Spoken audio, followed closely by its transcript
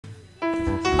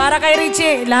Para kay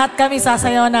Richie, lahat kami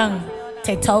sasayaw ng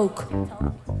TikTok.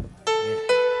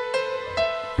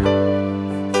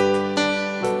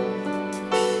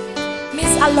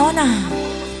 Miss Alona.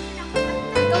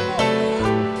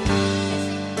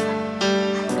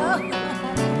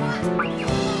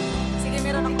 Sige,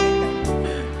 meron akong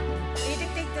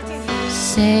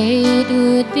Say it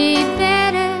would be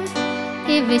better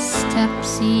if we stopped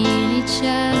seeing each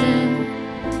other,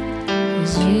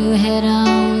 'cause you had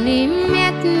only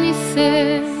met me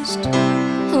first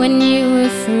when you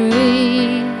were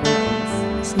free.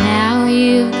 'Cause now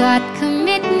you've got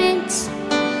commitments,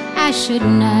 I should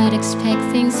not expect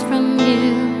things from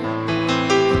you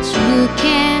that you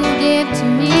can give to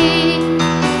me.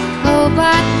 Oh,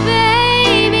 but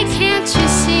baby, can't you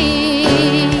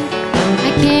see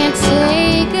I can't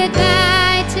say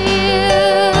goodbye to you?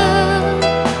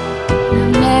 No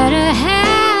matter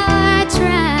how I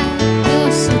try,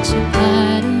 you're such a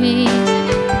part of me.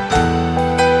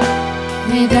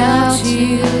 Without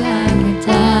you, I would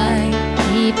die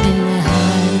deep in the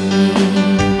heart of me.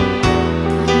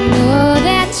 I know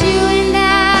that you and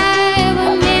I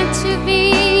were meant to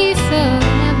be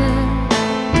forever.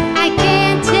 I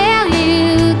can't tell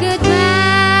you goodbye.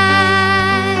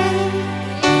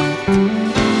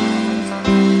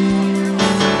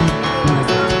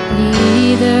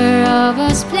 Neither of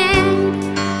us planned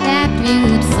that we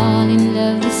would fall in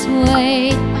love this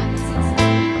way.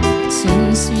 But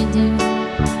since we do,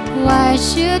 why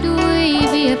should we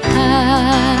be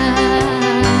apart?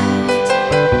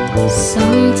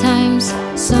 Sometimes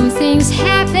some things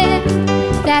happen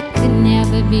that could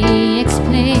never be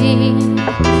explained.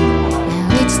 Now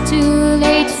it's too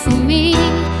late for me,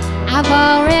 I've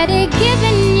already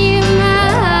given you my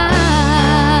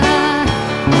heart.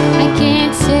 I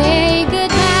can't say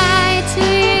goodbye to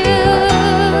you.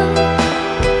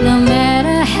 No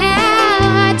matter how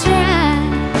I try,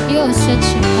 you're such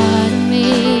a part of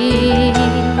me.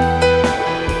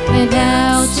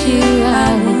 Without you,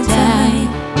 I would die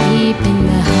deep in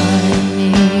the heart of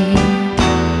me.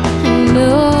 I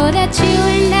know that you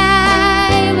and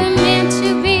I were meant to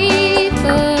be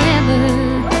forever.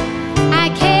 I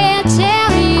can't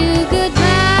tell you goodbye.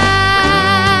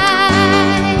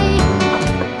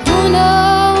 Who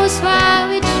knows why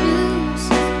we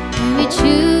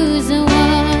choose the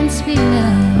ones we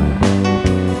love?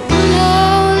 Who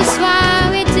knows why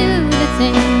we do the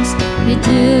things we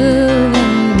do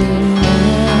when we're in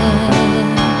love?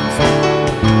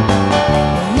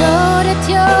 I know that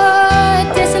you're a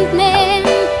decent man,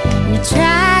 you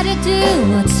try to do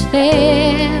what's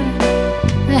fair.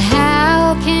 But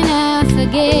how can I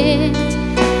forget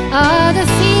all the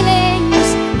feelings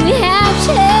we have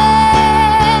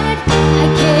shared? I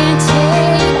can't say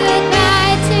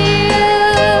goodbye to you.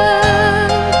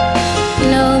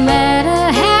 No matter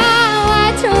how I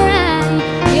try,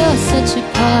 you're such a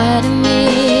part of me.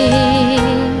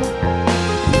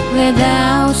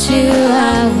 Without you,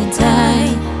 I would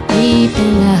die deep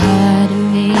in the heart of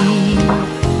me.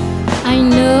 I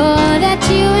know that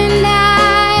you and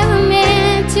I were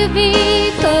meant to be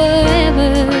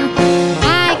forever.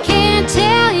 I can't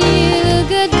tell you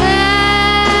goodbye.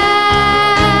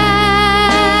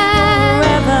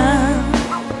 Forever.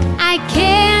 I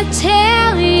can't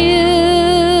tell you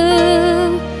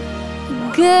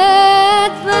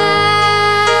goodbye.